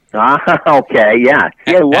Heroes. Okay, yeah.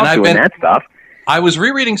 I love doing that stuff. I was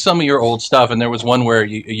rereading some of your old stuff, and there was one where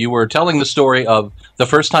you were telling the story of the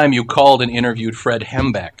first time you called and interviewed Fred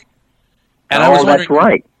Hembeck. And I was wondering, that's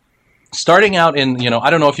right. Starting out in, I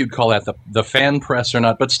don't know if you'd call that the fan press or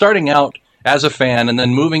not, but starting out as a fan and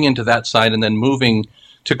then moving into that side and then moving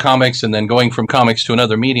to comics and then going from comics to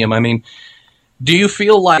another medium. I mean, do you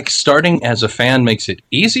feel like starting as a fan makes it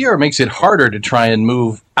easier or makes it harder to try and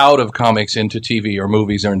move out of comics into TV or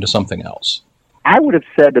movies or into something else? I would have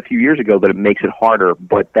said a few years ago that it makes it harder,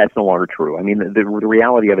 but that's no longer true. I mean, the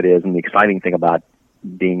reality of it is, and the exciting thing about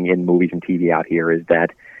being in movies and TV out here is that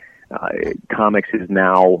comics is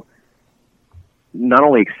now not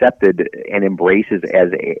only accepted and embraces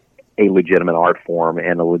as a legitimate art form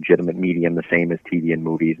and a legitimate medium, the same as TV and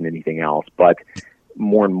movies and anything else, but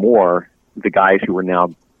more and more, the guys who are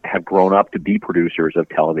now have grown up to be producers of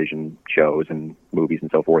television shows and movies and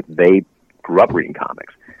so forth, they grew up reading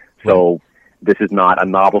comics. So this is not a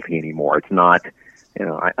novelty anymore. It's not,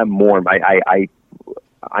 I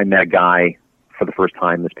met a guy for the first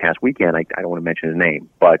time this past weekend. I don't want to mention his name,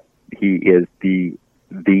 but he is the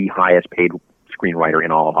highest paid screenwriter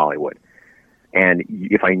in all of Hollywood. And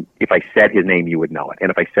if I said his name, you would know it. And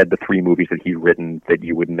if I said the 3 movies that he's written, that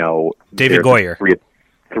you would know. David Goyer. Three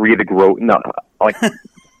of the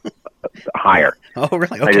higher. Oh,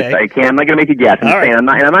 really? Okay. I'm not going to make you guess. I'm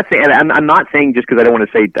not saying just because I don't want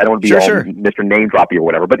to be Mr. Name Droppy or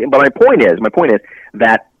whatever. But my point is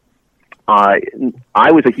that I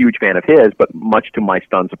was a huge fan of his, but much to my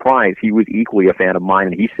stunned surprise, he was equally a fan of mine.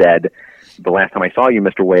 And he said, "The last time I saw you,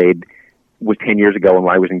 Mr. Waid, was 10 years ago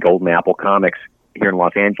when I was in Golden Apple Comics here in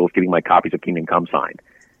Los Angeles getting my copies of Kingdom Come signed.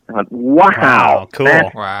 I thought, wow, cool.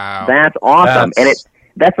 That's awesome.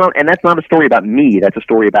 That's not a story about me. That's a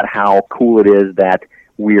story about how cool it is that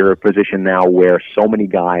we're in a position now where so many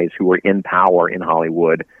guys who are in power in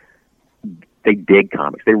Hollywood, they dig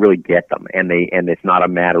comics. They really get them, and it's not a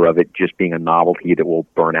matter of it just being a novelty that will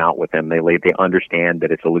burn out with them. They understand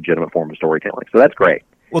that it's a legitimate form of storytelling. So that's great.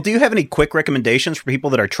 Well, do you have any quick recommendations for people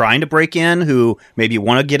that are trying to break in, who maybe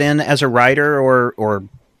want to get in as a writer or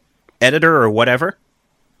editor or whatever?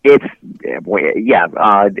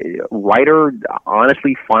 Writer,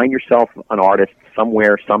 honestly, find yourself an artist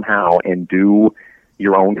somewhere, somehow, and do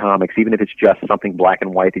your own comics, even if it's just something black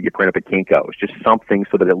and white that you print up at Kinko's, just something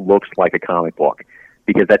so that it looks like a comic book,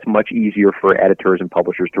 because that's much easier for editors and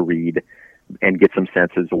publishers to read and get some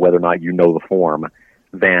sense as to whether or not you know the form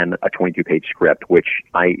than a 22-page script, which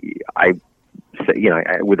I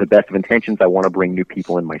with the best of intentions, I want to bring new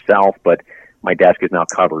people in myself, but my desk is now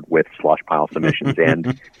covered with slush pile submissions,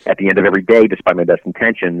 and at the end of every day, despite my best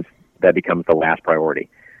intentions, that becomes the last priority.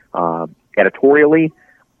 Editorially,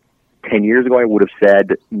 10 years ago, I would have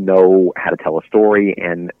said know how to tell a story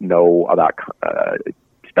and know about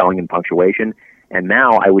spelling and punctuation. And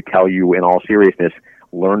now I would tell you, in all seriousness,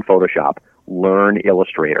 learn Photoshop, learn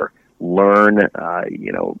Illustrator, learn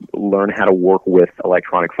how to work with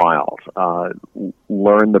electronic files,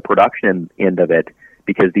 learn the production end of it,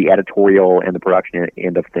 because the editorial and the production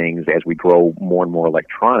end of things, as we grow more and more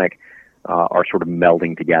electronic, are sort of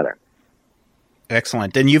melding together.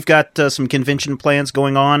 Excellent. And you've got some convention plans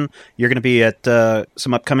going on. You're going to be at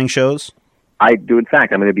some upcoming shows? I do, in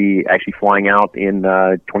fact. I'm going to be actually flying out in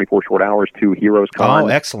 24 short hours to Heroes Con. Oh,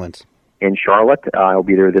 excellent. In Charlotte. I'll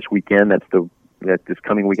be there this weekend. That's this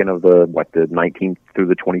coming weekend of the 19th through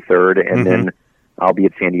the 23rd. And then I'll be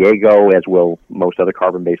at San Diego, as will most other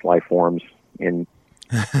carbon-based life forms in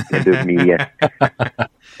the media.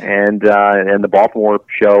 And the Baltimore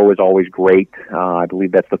show is always great. I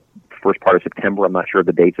believe that's the first part of September. I'm not sure of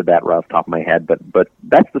the dates of that right off the top of my head, but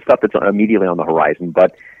that's the stuff that's immediately on the horizon.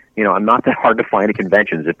 But I'm not that hard to find at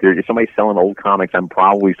conventions. If somebody's selling old comics, I'm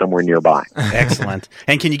probably somewhere nearby. Excellent.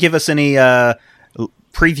 And can you give us any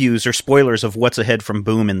previews or spoilers of what's ahead from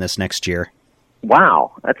Boom in this next year?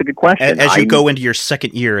 Wow, that's a good question. As you go into your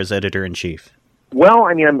second year as editor-in-chief. Well,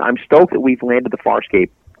 I mean, I'm stoked that we've landed the Farscape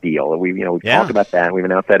deal. We've talked about that, and we've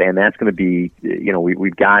announced that, and that's going to be,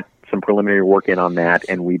 we've got some preliminary work in on that,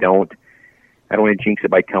 and I don't want to jinx it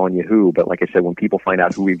by telling you who, but like I said, when people find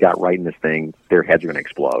out who we've got writing this thing, their heads are going to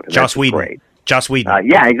explode. Joss Whedon. Great. Joss Whedon.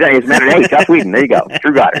 Yeah, exactly. As a matter of fact, Joss Whedon. There you go.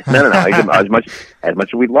 True got it. No. As much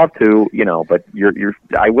as we'd love to, but you're.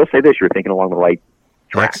 I will say this: you're thinking along the right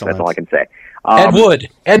track. Excellent. That's all I can say. Ed Wood.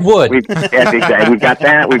 Exactly. We've got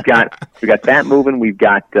that. We've got that moving. We've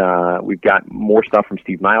got more stuff from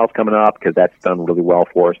Steve Niles coming up, because that's done really well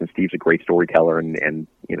for us. And Steve's a great storyteller and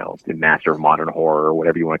the master of modern horror, or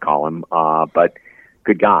whatever you want to call him. But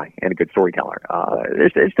good guy and a good storyteller.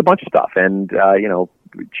 There's just a bunch of stuff, and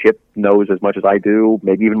Chip knows as much as I do,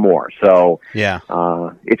 maybe even more. So yeah,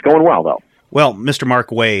 it's going well though. Well, Mr. Mark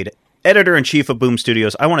Waid, editor-in-chief of Boom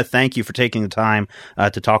Studios, I want to thank you for taking the time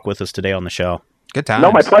to talk with us today on the show. Good time.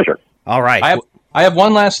 No, my pleasure. All right. I have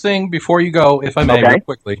one last thing before you go, if I may, real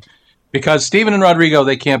quickly. Because Stephen and Rodrigo,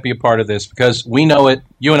 they can't be a part of this, because we know it,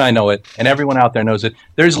 you and I know it, and everyone out there knows it.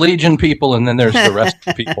 There's Legion people, and then there's the rest of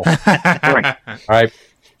the people. All right.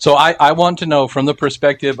 So I want to know, from the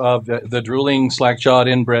perspective of the drooling, slack-jawed,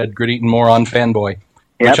 inbred, grit-eaten moron fanboy,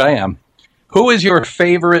 which I am, who is your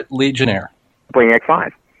favorite Legionnaire? Brainiac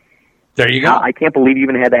 5. There you go. I can't believe you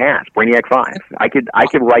even had to ask. Brainiac 5. I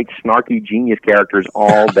could write snarky genius characters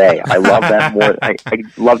all day. I love that more. I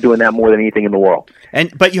love doing that more than anything in the world.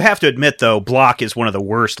 But you have to admit, though, Block is one of the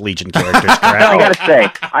worst Legion characters, correct? I got to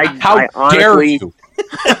say, I honestly, dare you?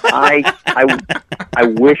 I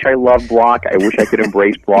wish I loved Block. I wish I could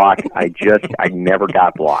embrace Block. I never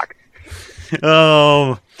got Block.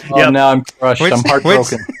 Oh, now I'm crushed. I'm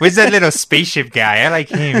heartbroken. Where's that little spaceship guy? I like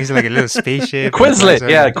him. He's like a little spaceship. Quizlet,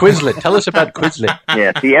 Quizlet. Tell us about Quizlet.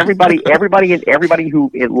 Yeah, see, everybody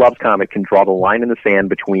who loves comics can draw the line in the sand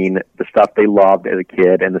between the stuff they loved as a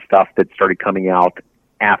kid and the stuff that started coming out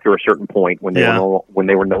after a certain point when they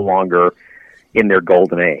were no longer in their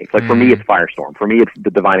golden age. Like for me, it's Firestorm. For me, it's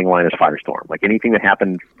the dividing line is Firestorm. Like anything that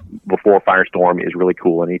happened before Firestorm is really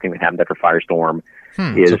cool. Anything that happened after Firestorm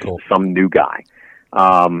is some new guy.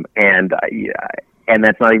 And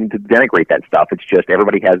that's not even to denigrate that stuff. It's just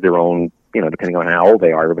everybody has their own, depending on how old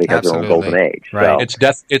they are, everybody has their own golden age. Right. So,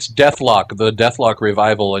 It's Deathlock, the Deathlock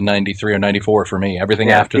revival in 93 or 94 for me. Everything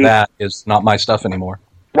after that is not my stuff anymore.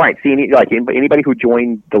 Right. See, anybody who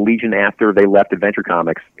joined the Legion after they left Adventure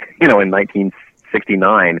Comics, in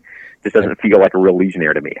 1969, just doesn't feel like a real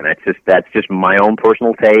Legionnaire to me. And that's just my own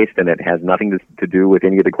personal taste, and it has nothing to do with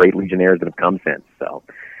any of the great Legionnaires that have come since. So,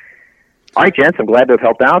 all right, gents, I'm glad to have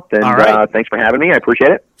helped out, and thanks for having me. I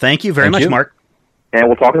appreciate it. Thank you very much, Mark. And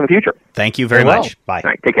we'll talk in the future. Thank you very much. Bye. All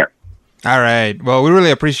right, take care. All right. Well, we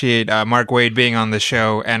really appreciate Mark Waid being on the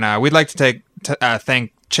show, and we'd like to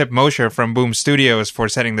thank Chip Mosher from Boom Studios for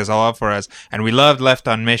setting this all up for us, and we loved Left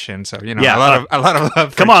on Mission. So a lot of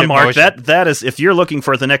love. Come on, Chip Mark. Mosher. That is, if you're looking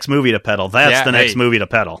for the next movie to peddle, that's the next movie to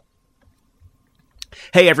peddle.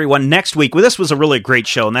 Hey, everyone, next week, this was a really great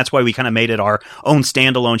show, and that's why we kind of made it our own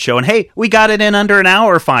standalone show. And hey, we got it in under an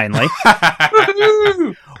hour finally.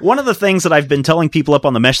 One of the things that I've been telling people up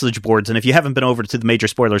on the message boards, and if you haven't been over to the Major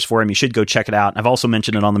Spoilers Forum, you should go check it out. I've also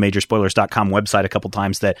mentioned it on the MajorSpoilers.com website a couple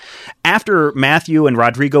times, that after Matthew and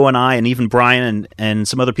Rodrigo and I, and even Brian and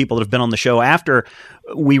some other people that have been on the show, after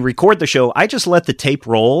we record the show, I just let the tape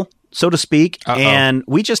roll, so to speak, and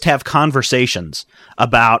we just have conversations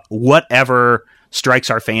about whatever strikes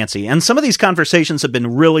our fancy. And some of these conversations have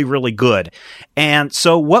been really, really good. And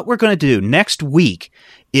so what we're going to do next week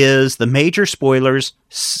is the Major Spoilers'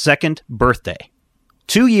 second birthday.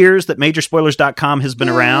 2 years that MajorSpoilers.com has been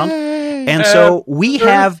around. And so we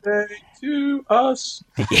have... to us.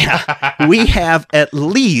 Yeah. We have at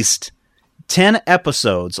least 10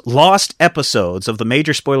 episodes, lost episodes of the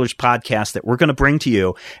Major Spoilers podcast that we're going to bring to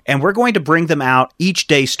you, and we're going to bring them out each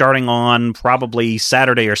day starting on probably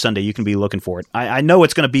Saturday or Sunday. You can be looking for it. I know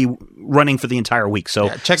it's going to be running for the entire week, so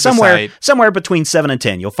check somewhere between 7 and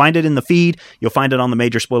 10. You'll find it in the feed. You'll find it on the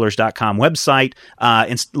MajorSpoilers.com website.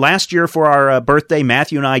 Last year for our birthday,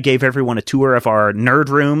 Matthew and I gave everyone a tour of our nerd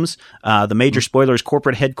rooms, the Major Spoilers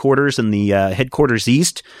corporate headquarters in the headquarters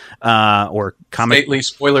east, or Stately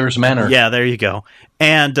Spoilers Manor. Yeah, there you go.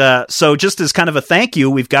 And so just as kind of a thank you,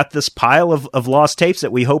 we've got this pile of lost tapes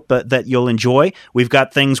that we hope that you'll enjoy. We've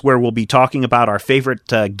got things where we'll be talking about our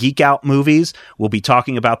favorite Geek Out movies. We'll be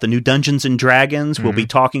talking about the new Dungeons & Dragons. We'll be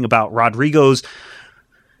talking about Rodrigo's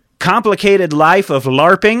complicated life of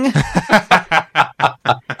LARPing.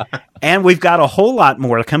 And we've got a whole lot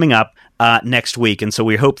more coming up next week, and so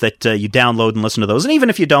we hope that you download and listen to those. And even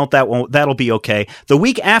if you don't, that'll be okay. The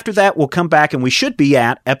week after that, we'll come back, and we should be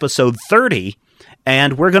at episode 30,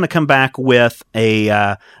 and we're going to come back with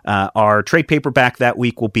our trade paperback that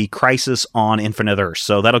week will be Crisis on Infinite Earths.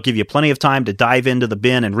 So that'll give you plenty of time to dive into the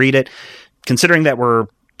bin and read it. Considering that we're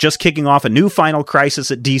just kicking off a new Final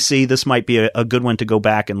Crisis at DC, this might be a good one to go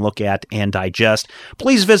back and look at and digest.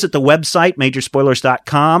 Please visit the website,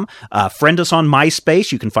 MajorSpoilers.com. Friend us on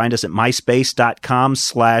MySpace. You can find us at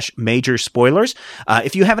MySpace.com/MajorSpoilers.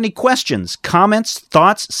 If you have any questions, comments,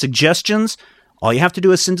 thoughts, suggestions, all you have to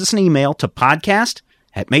do is send us an email to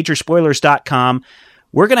podcast@MajorSpoilers.com.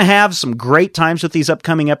 We're going to have some great times with these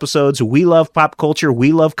upcoming episodes. We love pop culture,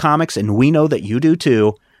 we love comics, and we know that you do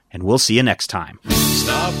too. And we'll see you next time.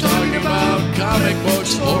 Stop talking about comic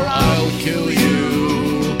books or I'll kill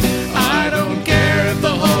you. I don't care if the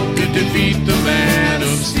Hulk could defeat the Man of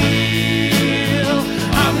Steel.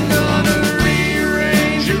 I'm gonna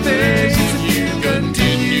rearrange your face if you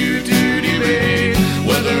continue to debate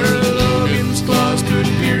whether Logan's claws could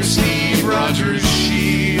pierce Steve Rogers'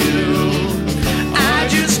 shield. I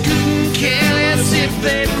just couldn't care less if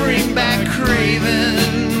they bring back Craven.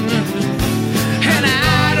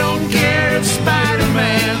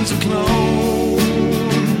 Spider-Man's a clone.